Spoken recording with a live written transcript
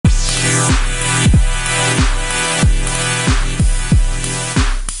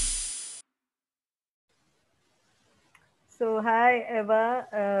Hi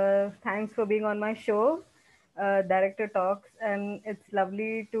Eva. Thanks for being on my show, Director Talks, and it's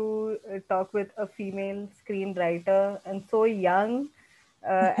lovely to talk with a female screenwriter and so young.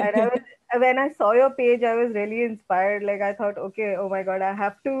 And when I saw your page, I was really inspired. Like I thought, okay, oh my God, I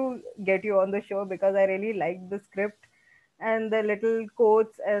have to get you on the show because I really liked the script and the little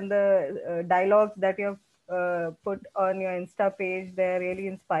quotes and the dialogues that you have put on your Insta page. They're really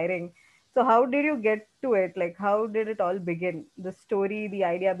inspiring. So how did you get to it? Like how did it all begin? The story, the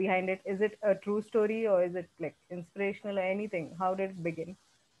idea behind it. Is it a true story or is it like inspirational or anything? How did it begin?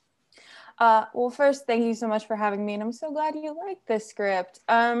 Well, first, thank you so much for having me, and I'm so glad you like this script.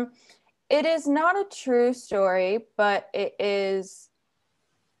 It is not a true story, but it is.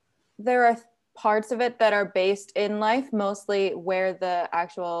 There are parts of it that are based in life, mostly where the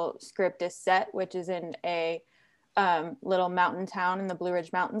actual script is set, which is in a little mountain town in the Blue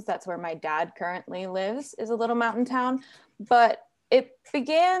Ridge Mountains. That's where my dad currently lives, is a little mountain town. But it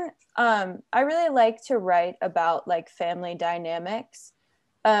began. I really like to write about like family dynamics.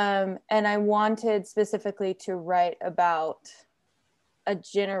 And I wanted specifically to write about a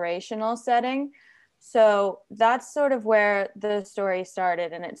generational setting. So that's sort of where the story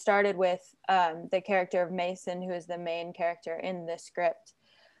started. And it started with the character of Mason, who is the main character in the script,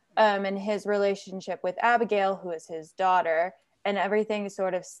 and his relationship with Abigail, who is his daughter. And everything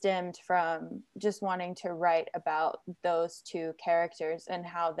sort of stemmed from just wanting to write about those two characters and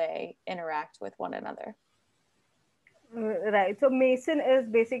how they interact with one another. Right. So Mason is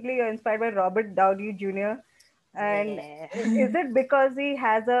basically you're inspired by Robert Downey Jr. And Yeah. is it because he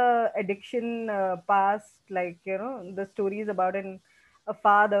has a addiction past, like the story is about a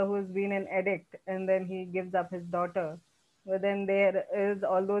father who's been an addict, and then he gives up his daughter. But then there is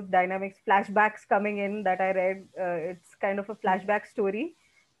all those dynamics, flashbacks coming in that I read. It's kind of a flashback story.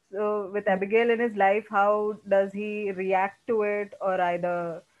 So with Abigail in his life, how does he react to it, or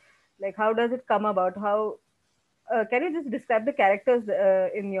either like how does it come about? How can you just describe the characters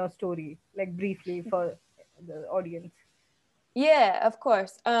in your story, like briefly for the audience? Yeah, of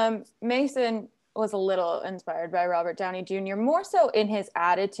course. Mason was a little inspired by Robert Downey Jr., more so in his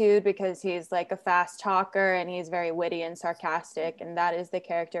attitude because he's like a fast talker and he's very witty and sarcastic, and that is the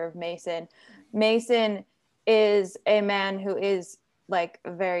character of Mason. Mason is a man who is like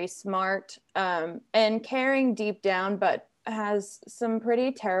very smart and caring deep down, but has some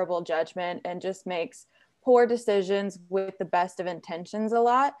pretty terrible judgment and just makes poor decisions with the best of intentions a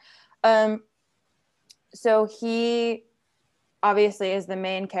lot. Um, so he obviously is the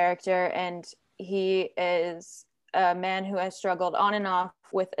main character, and he is a man who has struggled on and off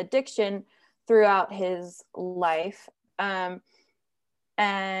with addiction throughout his life. And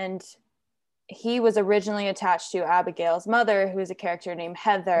he was originally attached to Abigail's mother, who is a character named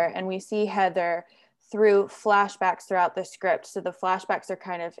Heather, and we see Heather through flashbacks throughout the script. So the flashbacks are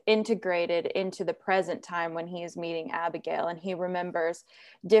kind of integrated into the present time when he is meeting Abigail, and he remembers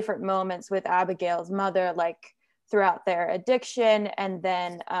different moments with Abigail's mother, like throughout their addiction, and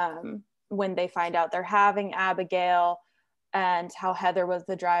then when they find out they're having Abigail, and how Heather was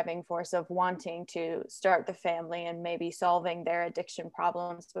the driving force of wanting to start the family and maybe solving their addiction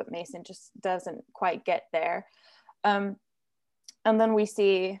problems, but Mason just doesn't quite get there. Um, and then we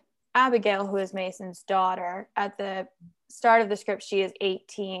see Abigail, who is Mason's daughter. At the start of the script, she is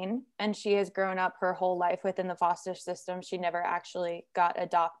 18 and she has grown up her whole life within the foster system. She never actually got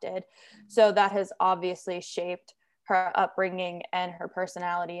adopted. So that has obviously shaped her upbringing and her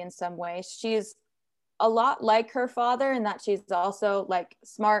personality in some ways. She's a lot like her father in that she's also like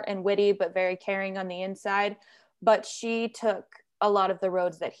smart and witty, but very caring on the inside. But she took a lot of the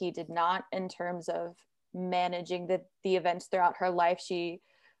roads that he did not in terms of managing the events throughout her life. She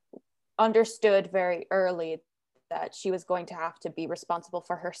understood very early that she was going to have to be responsible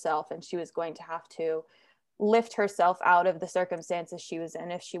for herself, and she was going to have to lift herself out of the circumstances she was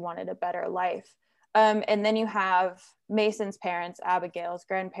in if she wanted a better life. And then you have Mason's parents, Abigail's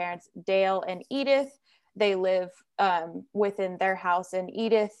grandparents, Dale and Edith. They live within their house, and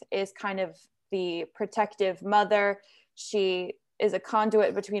Edith is kind of the protective mother. She is a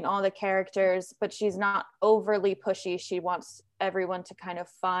conduit between all the characters, but she's not overly pushy. She wants everyone to kind of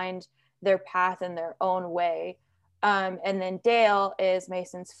find their path in their own way. And then Dale is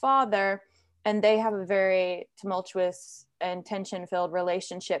Mason's father, and they have a very tumultuous and tension filled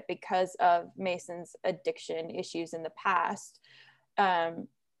relationship because of Mason's addiction issues in the past.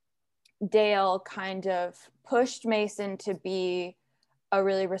 Dale kind of pushed Mason to be a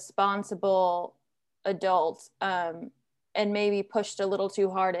really responsible adult, and maybe pushed a little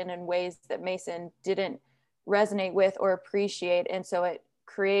too hard and in ways that Mason didn't resonate with or appreciate. And so it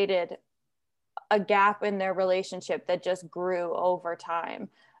created a gap in their relationship that just grew over time.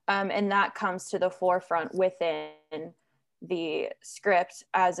 And that comes to the forefront within the script,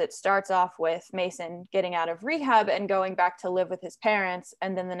 as it starts off with Mason getting out of rehab and going back to live with his parents.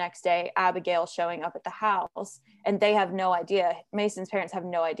 And then the next day, Abigail showing up at the house, and they have no idea. Mason's parents have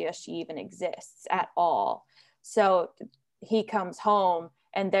no idea she even exists at all. So he comes home,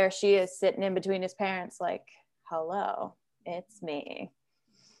 and there she is sitting in between his parents, like, hello, it's me.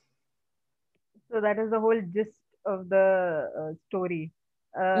 So that is the whole gist of the story.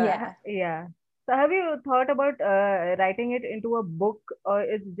 Yeah. Yeah. So have you thought about writing it into a book, or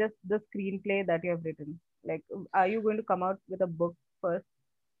it's just the screenplay that you have written? Like, are you going to come out with a book first?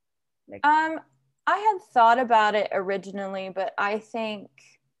 Like, I had thought about it originally, but I think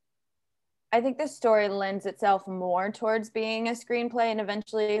the story lends itself more towards being a screenplay and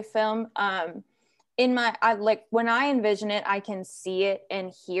eventually a film. When I envision it, I can see it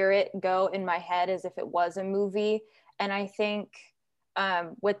and hear it go in my head as if it was a movie. And I think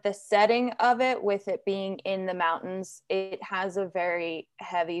with the setting of it, with it being in the mountains, it has a very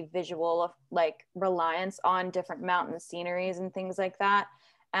heavy visual of like reliance on different mountain sceneries and things like that.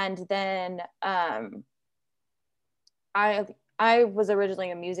 And then I I was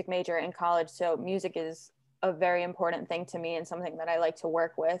originally a music major in college, so music is a very important thing to me and something that I like to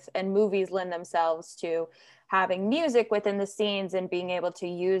work with. And movies lend themselves to having music within the scenes and being able to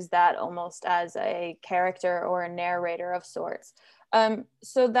use that almost as a character or a narrator of sorts.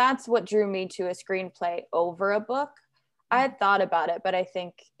 So that's what drew me to a screenplay over a book. I had thought about it, but I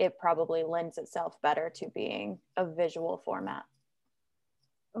think it probably lends itself better to being a visual format.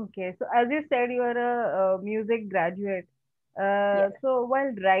 okay. So as you said, you are a music graduate. Yeah. So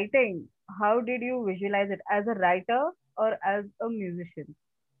while writing, how did you visualize it? As a writer or as a musician?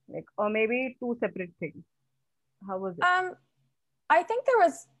 Like, or maybe two separate things. How was it? Um, I think there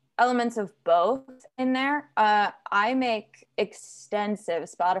was elements of both in there. I make extensive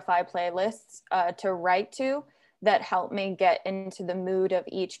Spotify playlists to write to that help me get into the mood of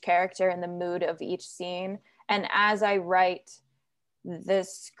each character and the mood of each scene. And as I write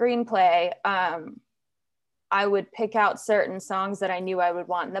this screenplay, I would pick out certain songs that I knew I would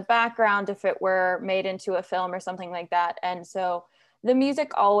want in the background if it were made into a film or something like that. And so the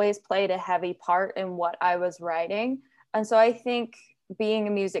music always played a heavy part in what I was writing. And so I think being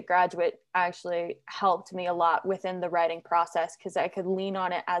a music graduate actually helped me a lot within the writing process, because I could lean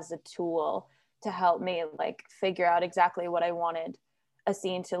on it as a tool to help me like figure out exactly what I wanted a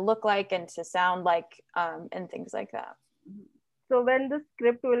scene to look like and to sound like, and things like that. So when the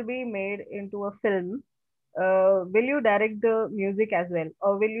script will be made into a film, will you direct the music as well,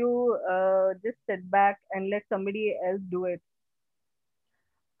 or will you just sit back and let somebody else do it?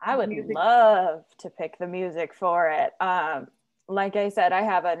 I The would music. love to pick the music for it. Like I said, I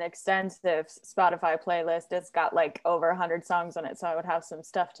have an extensive Spotify playlist. It's got like over 100 songs on it, so I would have some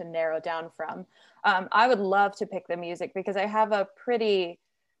stuff to narrow down from. I would love to pick the music because I have a pretty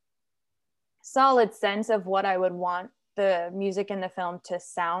solid sense of what I would want the music in the film to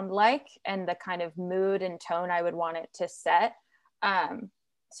sound like and the kind of mood and tone I would want it to set. Um,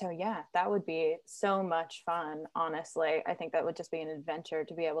 so yeah, that would be so much fun. Honestly, I think that would just be an adventure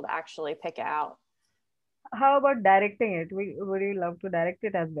to be able to actually pick it out. How about directing it? Would you love to direct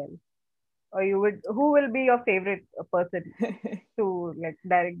it as well, or you would? Who will be your favorite person to like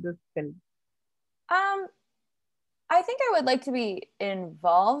direct this film? um, I think I would like to be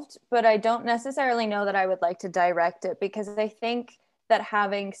involved, but I don't necessarily know that I would like to direct it, because I think that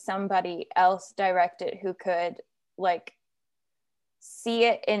having somebody else direct it who could like see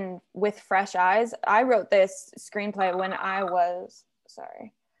it in with fresh eyes. I wrote this screenplay when I was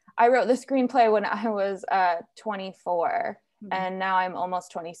sorry. I wrote the screenplay when I was 24, Hmm. and now I'm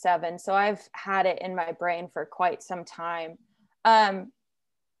almost 27. So I've had it in my brain for quite some time. Um,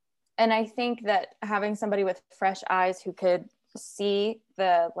 and I think that having somebody with fresh eyes who could see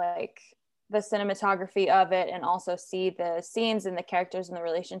the cinematography of it and also see the scenes and the characters and the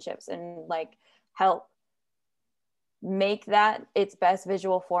relationships and like help make that its best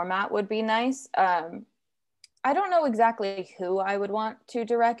visual format would be nice. I don't know exactly who I would want to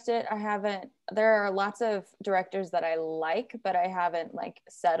direct it. I haven't, there are lots of directors that I like, but I haven't like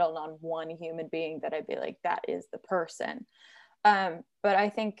settled on one human being that I'd be like, that is the person. But I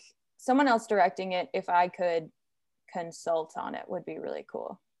think someone else directing it, if I could consult on it, would be really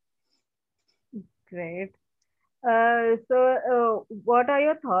cool. Great. What are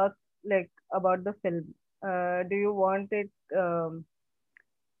your thoughts like about the film? Do you want it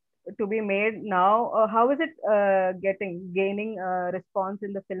to be made now? Or how is it gaining response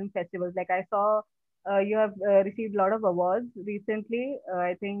in the film festivals? Like I saw You have received a lot of awards recently.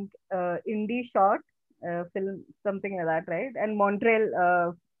 I think Indie Short Film, something like that, right? And Montreal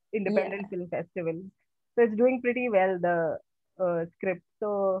Yeah. Independent Film Festival. So it's doing pretty well, the script.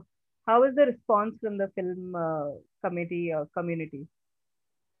 So how is the response from the film committee or community?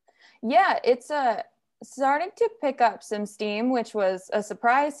 Yeah, it's starting to pick up some steam, which was a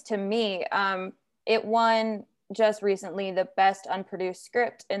surprise to me. It won just recently the best unproduced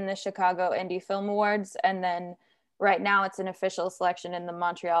script in the Chicago Indie Film Awards, and then right now it's an official selection in the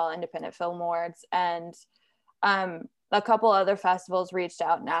Montreal Independent Film Awards. And a couple other festivals reached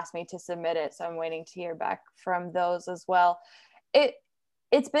out and asked me to submit it, so I'm waiting to hear back from those as well. It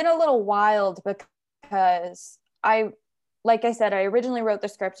it's been a little wild because I like I said, I originally wrote the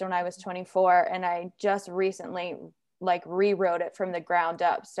script when I was 24, and I just recently like rewrote it from the ground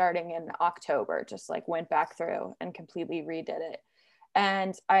up starting in October, just like went back through and completely redid it.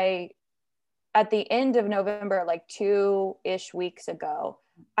 And I at the end of November, like 2-ish weeks ago,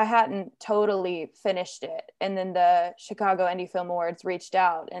 I hadn't totally finished it. And then the Chicago Indie Film Awards reached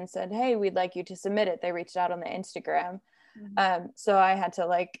out and said, "Hey, we'd like you to submit it." They reached out on the Instagram. So I had to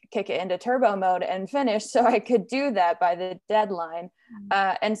like kick it into turbo mode and finish so I could do that by the deadline.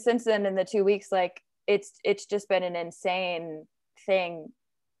 And since then, in the 2 weeks, like it's just been an insane thing.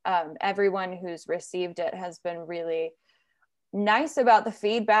 Everyone who's received it has been really nice about the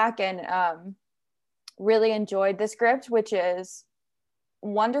feedback, and really enjoyed the script, which is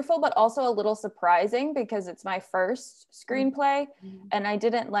wonderful, but also a little surprising because it's my first screenplay, and I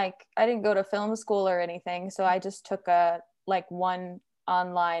didn't go to film school or anything, so I just took a like one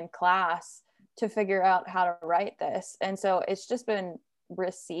online class to figure out how to write this. And so it's just been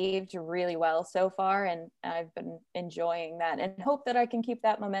received really well so far, and I've been enjoying that and hope that I can keep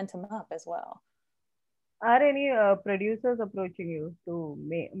that momentum up as well. Are any producers approaching you to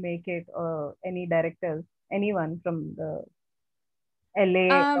make it, or any directors, anyone from the LA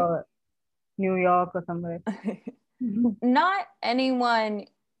um or New York or somewhere? Not anyone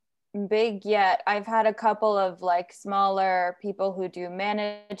big yet. I've had a couple of like smaller people who do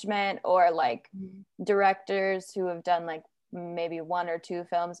management, or like directors who have done like maybe one or two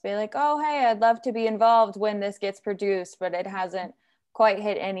films be like, "Oh, hey, I'd love to be involved when this gets produced," but it hasn't quite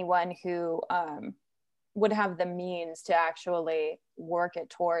hit anyone who would have the means to actually work it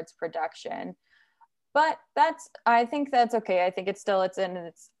towards production. But I think that's okay. I think it's in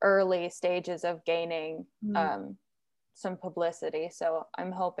its early stages of gaining some publicity. So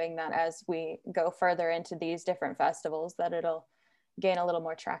I'm hoping that as we go further into these different festivals, that it'll gain a little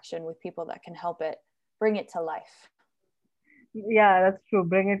more traction with people that can help it bring it to life. Yeah, that's true.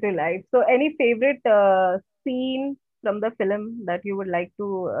 Bring it to life. So, any favorite scene from the film that you would like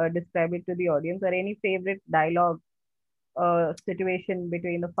to describe it to the audience, or any favorite dialogue situation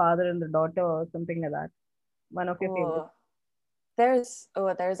between the father and the daughter, or something like that? One of your favorites.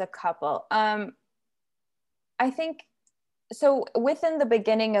 Oh, there's a couple. I think so. Within the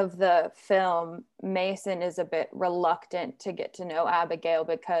beginning of the film, Mason is a bit reluctant to get to know Abigail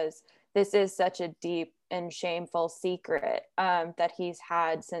because this is such a deep and shameful secret that he's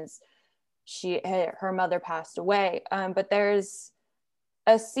had since her mother passed away. But there's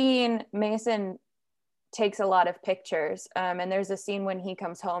a scene. Mason takes a lot of pictures, and there's a scene when he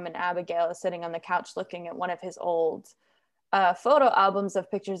comes home and Abigail is sitting on the couch looking at one of his old photo albums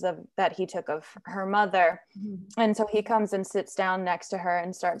of pictures of that he took of her mother. And so he comes and sits down next to her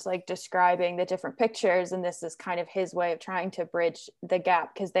and starts like describing the different pictures, and this is kind of his way of trying to bridge the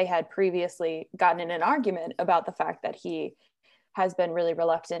gap because they had previously gotten in an argument about the fact that he has been really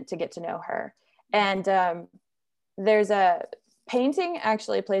reluctant to get to know her. And there's a painting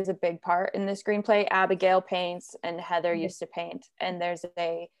actually plays a big part in the screenplay. Abigail paints and Heather used to paint, and there's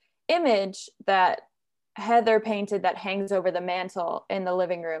a image that Heather painted that hangs over the mantle in the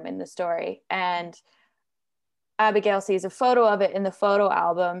living room in the story. And Abigail sees a photo of it in the photo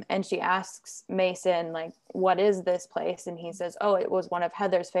album, and she asks Mason, like, "What is this place?" And he says, "Oh, it was one of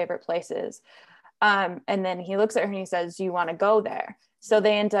Heather's favorite places." And then he looks at her and he says, "Do you want to go there?" So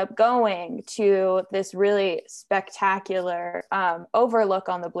they end up going to this really spectacular overlook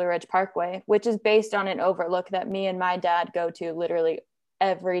on the Blue Ridge Parkway, which is based on an overlook that me and my dad go to literally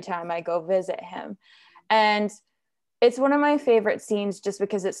every time I go visit him. And it's one of my favorite scenes just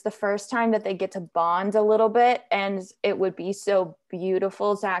because it's the first time that they get to bond a little bit. And it would be so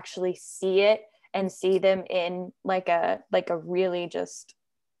beautiful to actually see it and see them in like a really just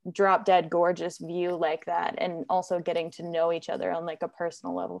drop dead gorgeous view like that, and also getting to know each other on like a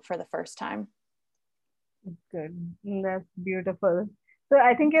personal level for the first time. Good. That's beautiful. So,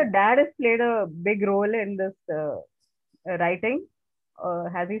 I think your dad has played a big role in this writing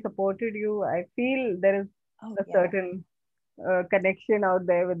Has he supported you? I feel there is Oh a yeah. certain connection out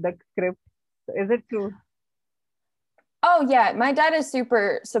there with the script. Is it true? Oh yeah, my dad is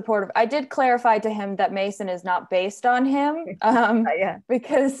super supportive. I did clarify to him that Mason is not based on him, Yeah.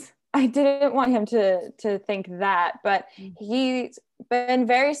 because I didn't want him to think that. But he's been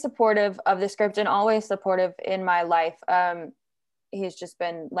very supportive of the script and always supportive in my life. He's just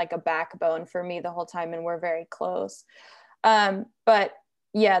been like a backbone for me the whole time, and we're very close. But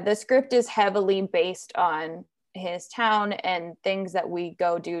yeah, the script is heavily based on his town and things that we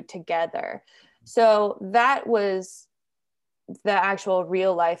go do together. So that was the actual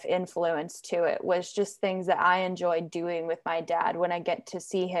real life influence to it, was just things that I enjoyed doing with my dad when I get to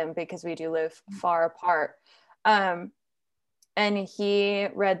see him, because we do live far apart. Um, and he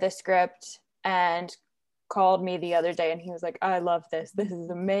read the script and called me the other day, and he was like, I love this. This is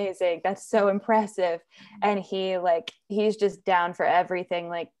amazing. That's so impressive. And he's just down for everything.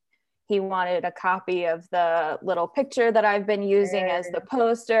 Like, he wanted a copy of the little picture that I've been using as the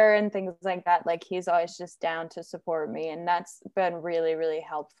poster and things like that. Like, he's always just down to support me. And that's been really, really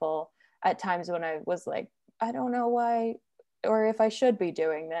helpful at times when I was like, I don't know why or if I should be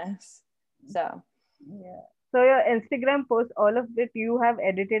doing this. So, Yeah. So your Instagram post, all of it, you have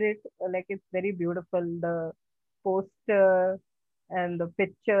edited it like it's very beautiful. The poster and the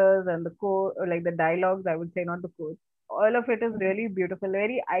pictures and the code, like the dialogues, I would say, not the code. All of it is really beautiful,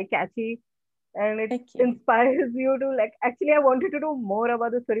 very eye catchy, and it thank you. inspires you to like. Actually, I wanted to know more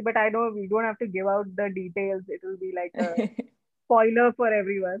about the story, but I know we don't have to give out the details. It will be like a spoiler for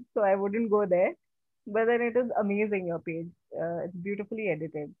everyone, so I wouldn't go there. But then it is amazing. Your page, it's beautifully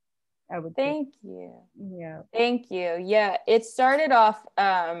edited, I would say. Thank you. Yeah. Thank you. Yeah, it started off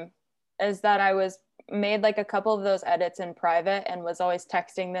as that I was made like a couple of those edits in private and was always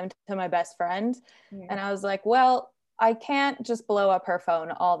texting them to my best friend. Yeah. And I was like, well, I can't just blow up her phone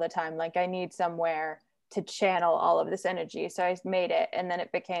all the time. Like, I need somewhere to channel all of this energy. So I made it, and then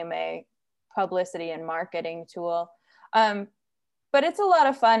it became a publicity and marketing tool. Um, but it's a lot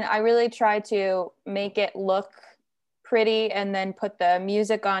of fun. I really try to make it look pretty and then put the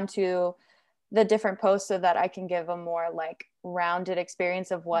music onto the different posts so that I can give a more like rounded experience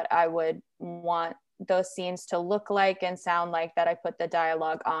of what I would want those scenes to look like and sound like, that I put the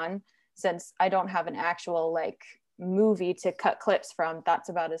dialogue on. Since I don't have an actual like movie to cut clips from, that's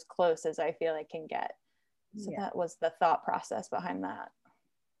about as close as I feel I can get. So Yeah. that was the thought process behind that.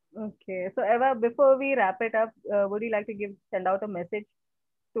 Okay. So Eva, before we wrap it up, would you like to send out a message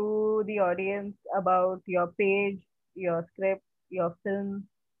to the audience about your page, your script, your film,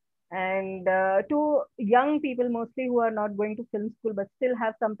 and to young people mostly who are not going to film school but still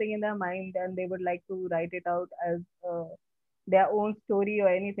have something in their mind and they would like to write it out as their own story or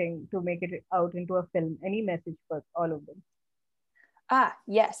anything to make it out into a film? Any message for all of them?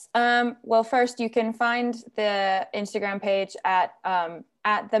 Yes. Well, first you can find the Instagram page at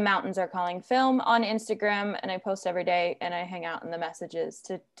The Mountains Are Calling Film on Instagram, and I post every day and I hang out in the messages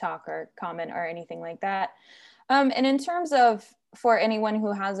to talk or comment or anything like that. And in terms of for anyone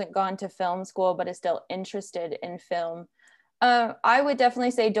who hasn't gone to film school but is still interested in film, I would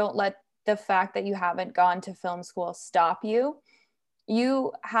definitely say don't let the fact that you haven't gone to film school stop you.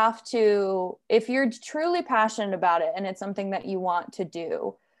 You have to, if you're truly passionate about it and it's something that you want to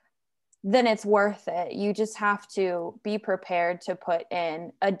do, then it's worth it. You just have to be prepared to put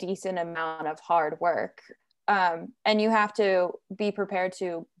in a decent amount of hard work. And you have to be prepared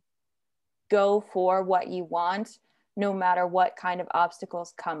to go for what you want, no matter what kind of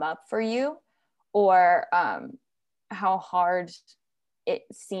obstacles come up for you, or how hard it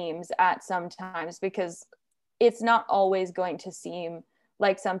seems at some times, because it's not always going to seem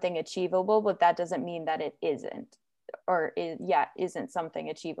like something achievable, but that doesn't mean that it isn't, or isn't something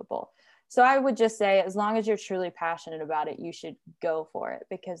achievable. So I would just say, as long as you're truly passionate about it, you should go for it,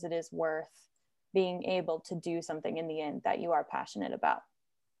 because it is worth being able to do something in the end that you are passionate about.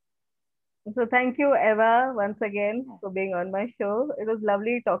 So thank you, Eva, once again for being on my show. It was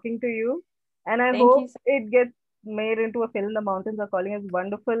lovely talking to you, and I Thank you. hope it gets made into a film. The Mountains Are Calling is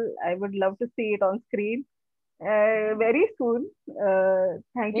wonderful. I would love to see it on screen very soon.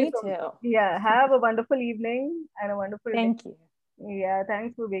 Thank you Me so much. too. Yeah, have a wonderful evening and a wonderful day. Thank you. Yeah,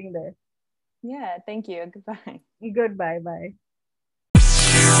 thanks for being there. Yeah, thank you. Goodbye. Goodbye. Bye.